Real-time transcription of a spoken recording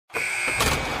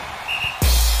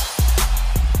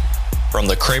From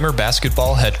the Kramer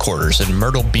Basketball Headquarters in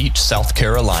Myrtle Beach, South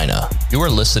Carolina, you are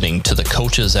listening to the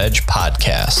Coach's Edge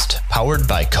podcast, powered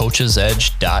by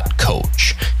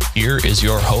coachesedge.coach. Here is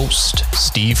your host,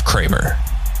 Steve Kramer.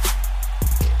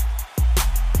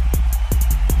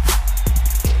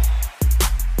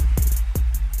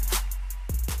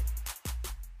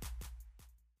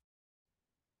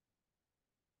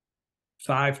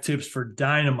 Five tips for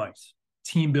dynamite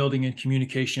team building and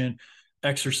communication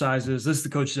exercises. This is the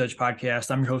Coach's Edge podcast.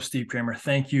 I'm your host, Steve Kramer.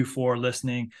 Thank you for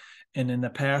listening. And in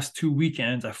the past 2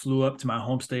 weekends, I flew up to my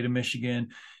home state of Michigan and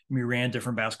we ran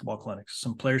different basketball clinics,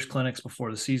 some players clinics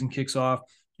before the season kicks off,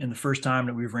 and the first time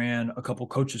that we've ran a couple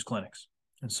coaches clinics.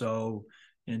 And so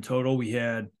in total, we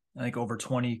had, I think, over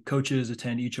 20 coaches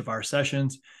attend each of our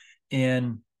sessions.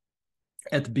 And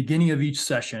at the beginning of each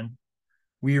session,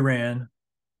 we ran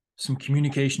some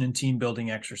communication and team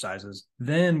building exercises.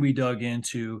 Then we dug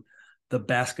into the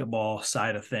basketball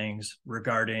side of things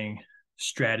regarding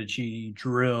strategy,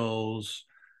 drills,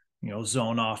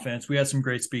 zone offense. We had some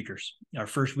great speakers. Our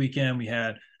first weekend, we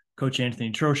had Coach Anthony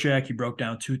Troshak. He broke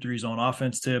down 2-3 zone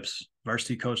offense tips,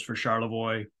 varsity coach for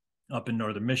Charlevoix up in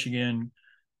Northern Michigan.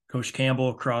 Coach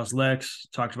Campbell, Croslex,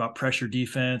 talked about pressure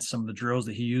defense, some of the drills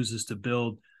that he uses to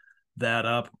build that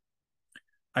up.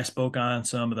 I spoke on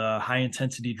some of the high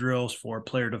intensity drills for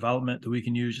player development that we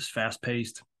can use, just fast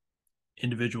paced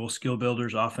individual skill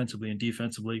builders offensively and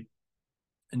defensively.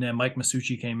 And then Mike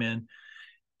Masucci came in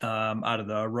out of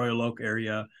the Royal Oak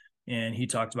area, and he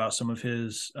talked about some of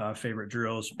his favorite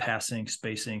drills, passing,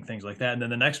 spacing, things like that. And then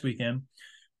the next weekend,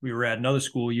 we were at another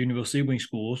school, Unionville Sibling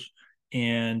Schools,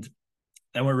 and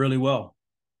that went really well.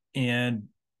 And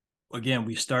again,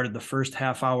 we started the first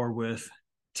half hour with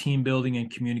team building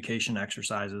and communication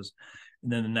exercises.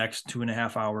 And then the next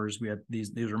 2.5 hours, we had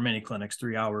these were mini clinics,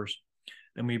 3 hours.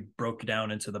 Then we broke down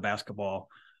into the basketball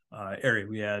area.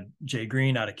 We had Jay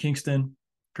Green out of Kingston,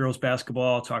 girls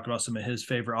basketball, talked about some of his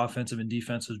favorite offensive and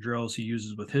defensive drills he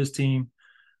uses with his team.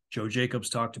 Joe Jacobs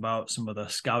talked about some of the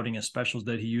scouting and specials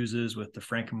that he uses with the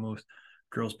Frankenmuth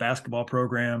girls basketball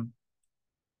program.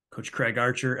 Coach Craig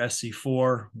Archer,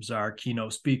 SC4, was our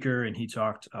keynote speaker, and he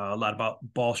talked a lot about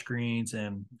ball screens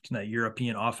and that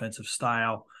European offensive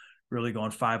style, really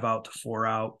going 5 out to 4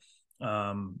 out.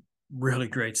 Really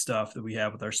great stuff that we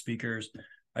have with our speakers.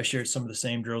 I shared some of the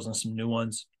same drills and some new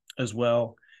ones as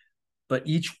well. But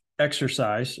each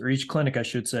exercise, or each clinic, I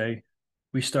should say,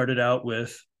 we started out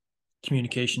with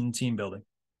communication and team building.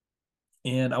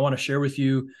 And I want to share with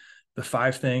you the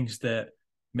 5 things that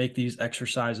make these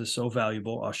exercises so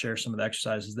valuable. I'll share some of the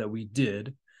exercises that we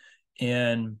did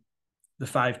and the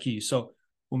 5 keys. So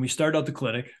when we started out the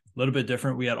clinic, a little bit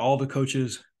different. We had all the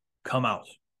coaches come out,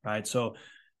 right? So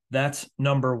that's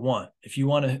number 1. If you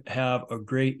want to have a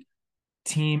great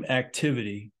team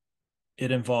activity,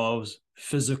 it involves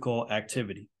physical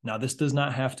activity. Now, this does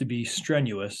not have to be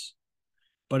strenuous,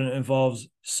 but it involves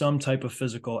some type of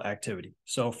physical activity.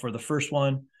 So for the first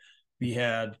one, we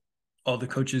had all the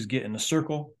coaches get in a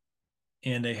circle,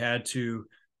 and they had to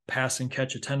pass and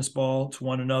catch a tennis ball to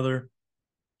one another,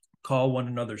 call one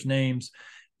another's names.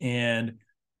 And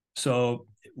so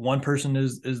one person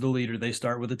is the leader. They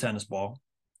start with a tennis ball.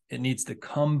 It needs to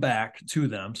come back to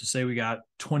them. So say we got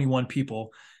 21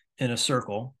 people in a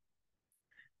circle.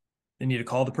 They need to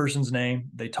call the person's name.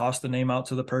 They toss the name out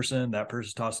to the person. That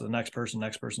person tosses to the next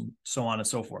person, so on and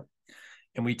so forth.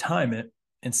 And we time it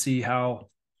and see how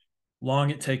long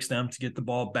it takes them to get the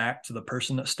ball back to the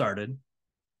person that started,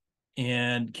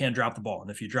 and can't drop the ball. And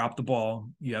if you drop the ball,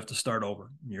 you have to start over.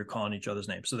 You're calling each other's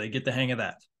names. So they get the hang of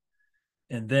that.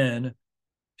 And then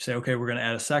say, okay, we're going to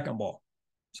add a second ball.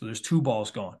 So there's 2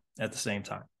 balls going at the same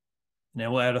time. And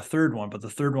then we'll add a third one, but the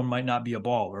third one might not be a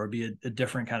ball, or it'd be a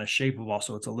different kind of shape of ball.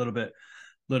 So it's a little bit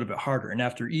harder. And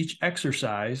after each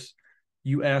exercise,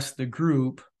 you ask the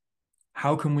group,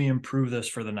 how can we improve this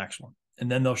for the next one?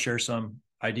 And then they'll share some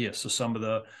ideas. So some of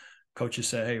the coaches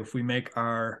say, hey, if we make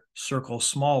our circle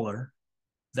smaller,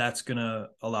 that's going to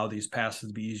allow these passes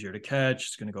to be easier to catch.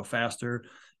 It's going to go faster.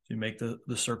 You make the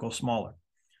circle smaller.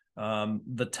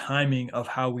 The timing of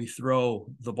how we throw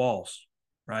the balls,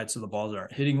 right? So the balls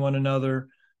aren't hitting one another.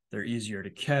 They're easier to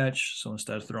catch. So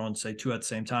instead of throwing, say, 2 at the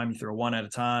same time, you throw 1 at a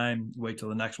time, wait till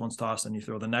the next one's tossed, and you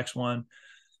throw the next one.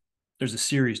 There's a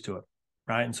series to it,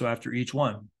 right? And so after each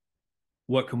one,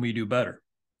 what can we do better?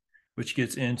 Which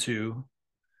gets into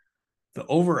the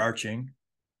overarching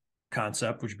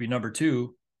concept, which would be number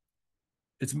 2.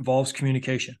 It involves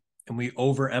communication, and we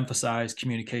overemphasize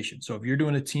communication. So if you're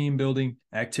doing a team building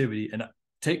activity, and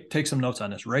take some notes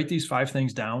on this, write these 5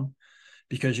 things down,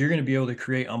 because you're going to be able to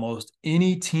create almost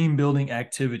any team building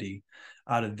activity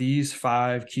out of these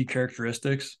 5 key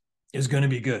characteristics is going to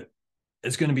be good.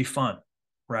 It's going to be fun,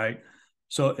 right?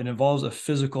 So it involves a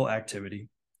physical activity.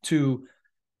 2,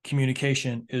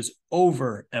 communication is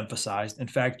overemphasized. In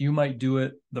fact, you might do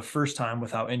it the first time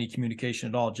without any communication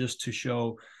at all, just to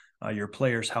show your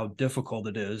players how difficult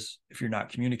it is if you're not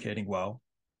communicating well.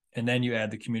 And then you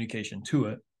add the communication to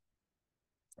it.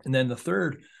 And then the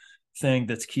third thing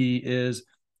that's key is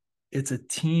it's a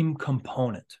team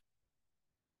component.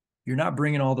 You're not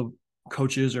bringing all the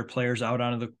coaches or players out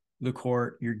onto the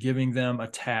court. You're giving them a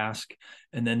task,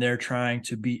 and then they're trying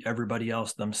to beat everybody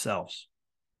else themselves.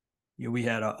 We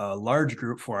had a large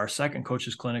group for our second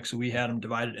coaches clinic, so we had them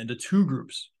divided into 2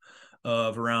 groups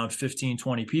of around 15,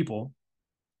 20 people,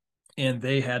 and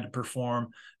they had to perform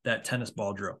that tennis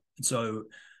ball drill. And so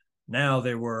now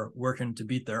they were working to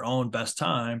beat their own best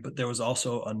time, but there was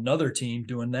also another team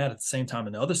doing that at the same time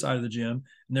on the other side of the gym,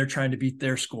 and they're trying to beat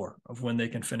their score of when they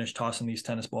can finish tossing these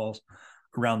tennis balls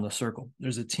around the circle.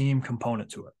 There's a team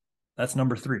component to it. That's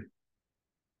number 3.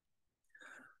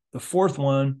 The fourth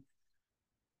one,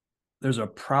 there's a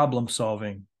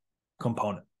problem-solving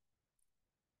component.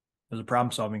 There's a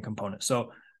problem-solving component.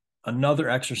 So another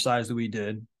exercise that we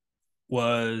did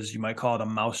was, you might call it a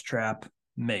mousetrap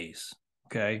maze,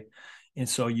 okay? And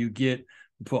so you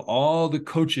put all the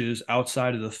coaches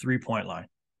outside of the 3-point line.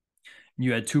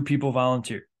 You had 2 people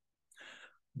volunteer.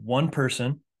 One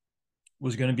person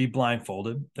was going to be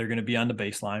blindfolded. They're going to be on the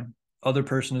baseline. Other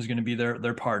person is going to be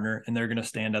their partner, and they're going to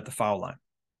stand at the foul line.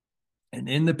 And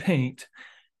in the paint,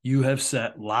 you have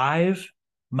set live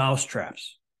mouse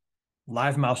traps.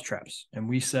 And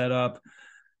we set up,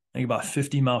 I think, about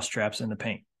 50 mouse traps in the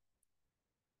paint.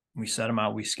 We set them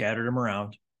out. We scattered them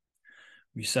around.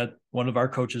 We set one of our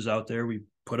coaches out there. We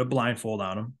put a blindfold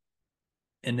on him.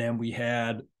 And then we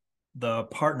had the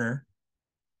partner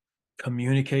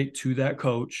communicate to that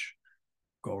coach,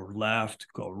 go left,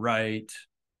 go right,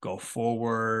 go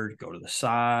forward, go to the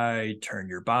side, turn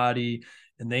your body.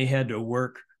 And they had to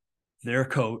work their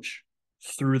coach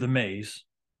through the maze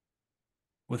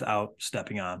without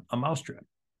stepping on a mousetrap.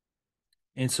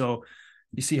 And so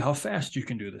you see how fast you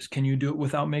can do this. Can you do it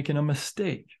without making a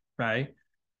mistake, right?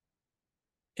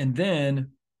 And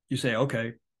then you say,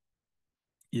 okay,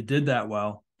 you did that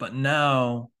well, but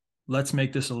now let's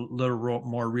make this a little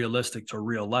more realistic to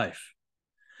real life.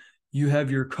 You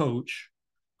have your coach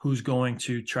who's going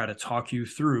to try to talk you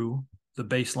through the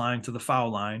baseline to the foul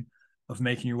line of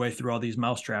making your way through all these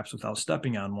mouse traps without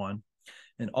stepping on one.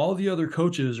 And all the other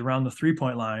coaches around the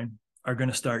 3-point line are going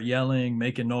to start yelling,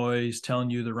 making noise, telling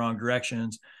you the wrong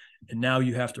directions. And now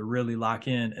you have to really lock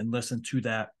in and listen to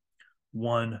that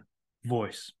one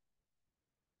voice.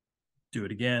 Do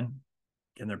it again.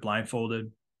 Again, they're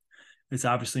blindfolded. It's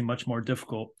obviously much more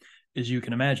difficult, as you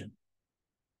can imagine.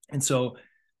 And so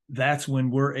that's when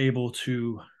we're able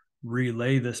to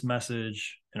relay this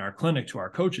message in our clinic to our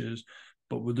coaches,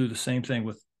 but we'll do the same thing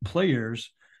with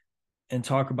players and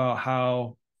talk about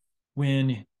how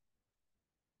when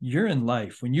you're in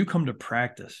life, when you come to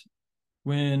practice,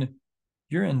 when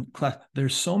you're in class,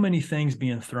 there's so many things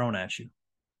being thrown at you,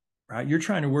 right? You're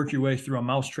trying to work your way through a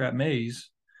mousetrap maze.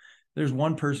 There's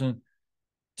one person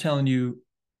telling you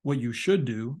what you should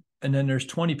do, and then there's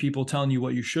 20 people telling you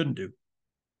what you shouldn't do.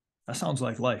 That sounds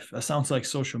like life. That sounds like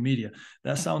social media.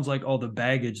 That sounds like all the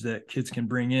baggage that kids can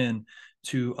bring in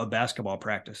to a basketball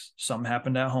practice. Something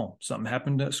happened at home. Something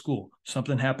happened at school.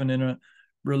 Something happened in a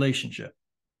relationship.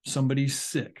 Somebody's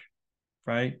sick,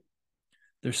 right?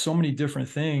 There's so many different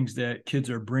things that kids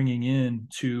are bringing in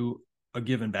to a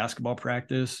given basketball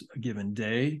practice, a given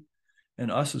day,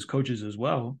 and us as coaches as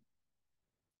well.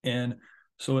 And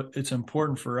so it's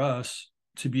important for us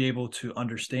to be able to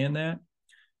understand that.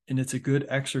 And it's a good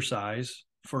exercise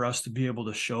for us to be able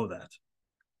to show that,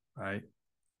 right?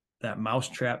 That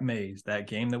mousetrap maze, that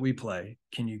game that we play,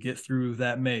 can you get through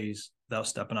that maze without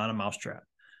stepping on a mousetrap?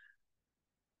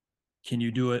 Can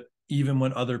you do it even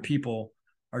when other people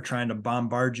are trying to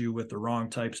bombard you with the wrong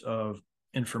types of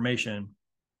information?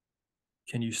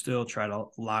 Can you still try to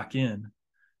lock in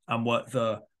on what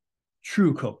the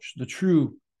true coach, the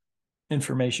true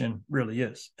information really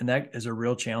is? And that is a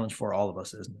real challenge for all of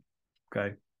us, isn't it?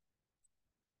 Okay.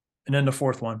 And then the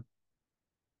fourth one,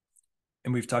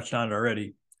 and we've touched on it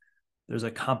already, there's a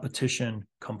competition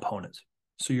component.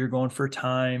 So you're going for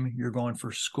time, you're going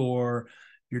for score,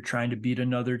 you're trying to beat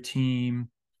another team,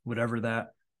 whatever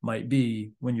that might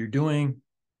be. When you're doing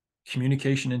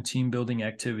communication and team building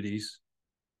activities,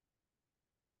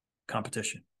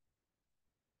 competition.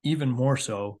 Even more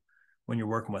so when you're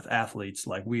working with athletes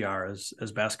like we are as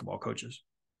basketball coaches,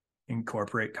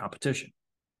 incorporate competition.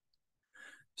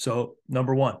 So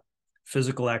number one,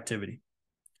 physical activity.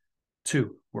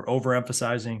 2, we're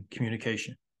overemphasizing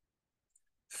communication.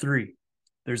 3,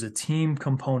 there's a team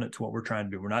component to what we're trying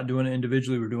to do. We're not doing it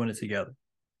individually, we're doing it together.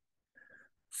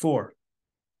 4,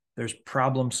 there's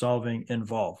problem solving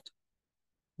involved.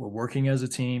 We're working as a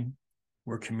team.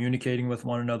 We're communicating with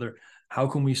one another. How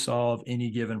can we solve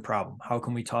any given problem? How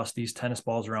can we toss these tennis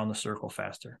balls around the circle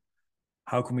faster?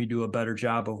 How can we do a better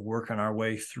job of working our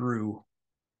way through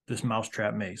this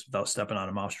mousetrap maze without stepping on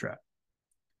a mousetrap?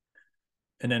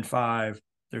 And then 5,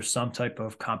 there's some type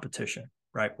of competition,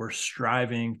 right? We're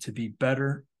striving to be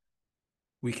better.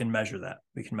 We can measure that.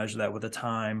 We can measure that with a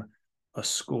time, a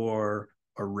score,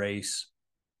 a race,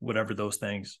 whatever those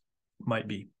things might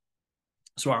be.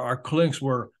 So our clinics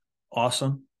were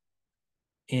awesome.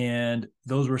 And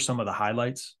those were some of the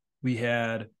highlights. We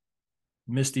had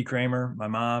Misty Kramer, my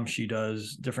mom. She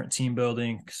does different team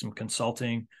building, some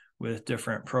consulting with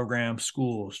different programs,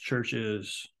 schools,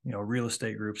 churches, real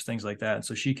estate groups, things like that. And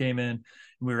so she came in, and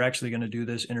we were actually going to do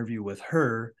this interview with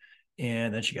her.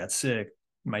 And then she got sick.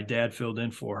 My dad filled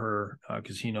in for her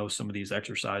because he knows some of these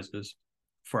exercises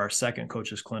for our second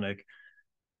coaches clinic.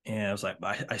 And I was like,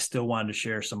 I still wanted to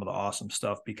share some of the awesome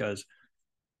stuff, because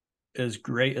as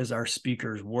great as our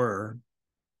speakers were,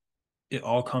 it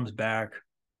all comes back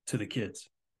to the kids.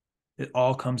 It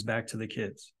all comes back to the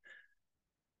kids.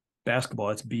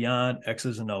 Basketball, it's beyond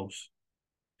X's and O's.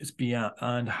 It's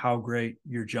beyond how great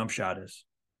your jump shot is.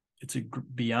 It's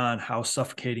beyond how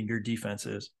suffocating your defense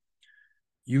is.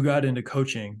 You got into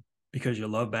coaching because you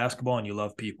love basketball and you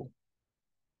love people.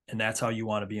 And that's how you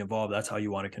want to be involved. That's how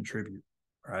you want to contribute,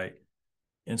 right?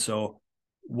 And so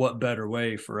what better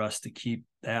way for us to keep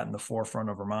that in the forefront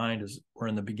of our mind is we're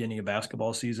in the beginning of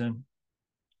basketball season,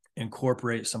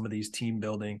 incorporate some of these team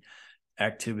building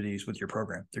activities with your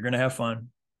program. They're going to have fun.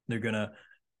 They're going to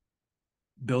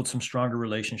build some stronger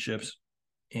relationships,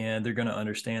 and they're going to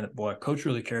understand that, boy, coach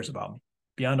really cares about me.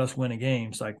 Beyond us winning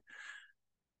games, like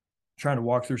trying to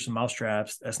walk through some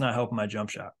mousetraps, that's not helping my jump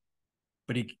shot.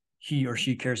 But he or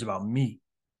she cares about me.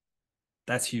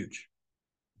 That's huge.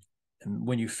 And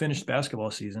when you finish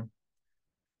basketball season,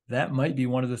 that might be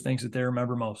one of the things that they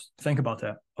remember most. Think about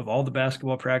that. Of all the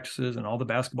basketball practices and all the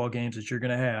basketball games that you're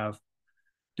going to have,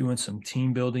 doing some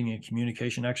team building and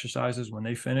communication exercises when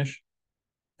they finish,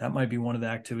 that might be one of the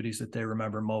activities that they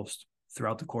remember most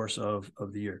throughout the course of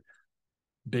the year.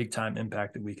 Big time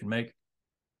impact that we can make,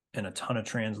 and a ton of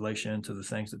translation to the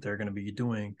things that they're going to be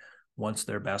doing once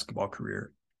their basketball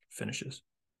career finishes.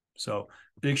 So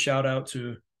big shout out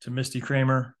to Misty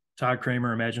Kramer, Todd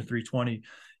Kramer, Imagine 320,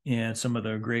 and some of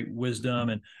the great wisdom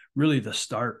and really the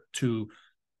start to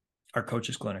our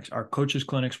coaches clinics. Our coaches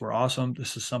clinics were awesome.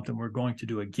 This is something we're going to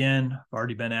do again. I've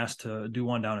already been asked to do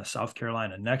one down in South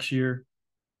Carolina next year.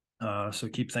 So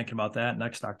keep thinking about that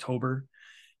next October.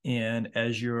 And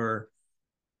as you're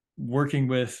working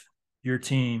with your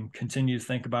team, continue to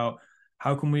think about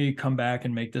how can we come back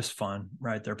and make this fun,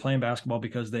 right? They're playing basketball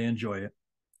because they enjoy it.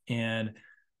 And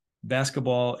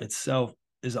basketball itself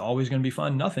is always going to be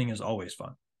fun. Nothing is always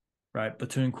fun, right? But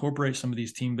to incorporate some of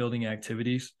these team building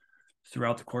activities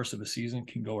throughout the course of a season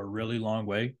can go a really long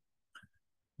way,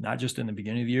 not just in the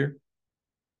beginning of the year.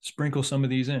 Sprinkle some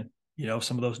of these in,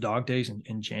 some of those dog days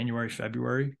in January,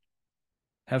 February.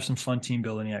 Have some fun team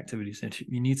building activities. If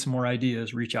you need some more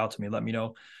ideas, reach out to me. Let me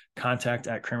know.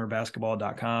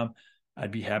 contact@kramerbasketball.com.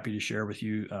 I'd be happy to share with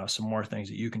you some more things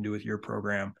that you can do with your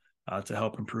program to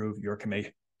help improve your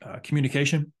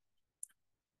communication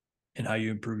and how you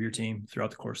improve your team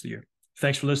throughout the course of the year.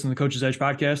 Thanks for listening to the Coach's Edge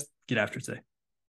podcast. Get after it today.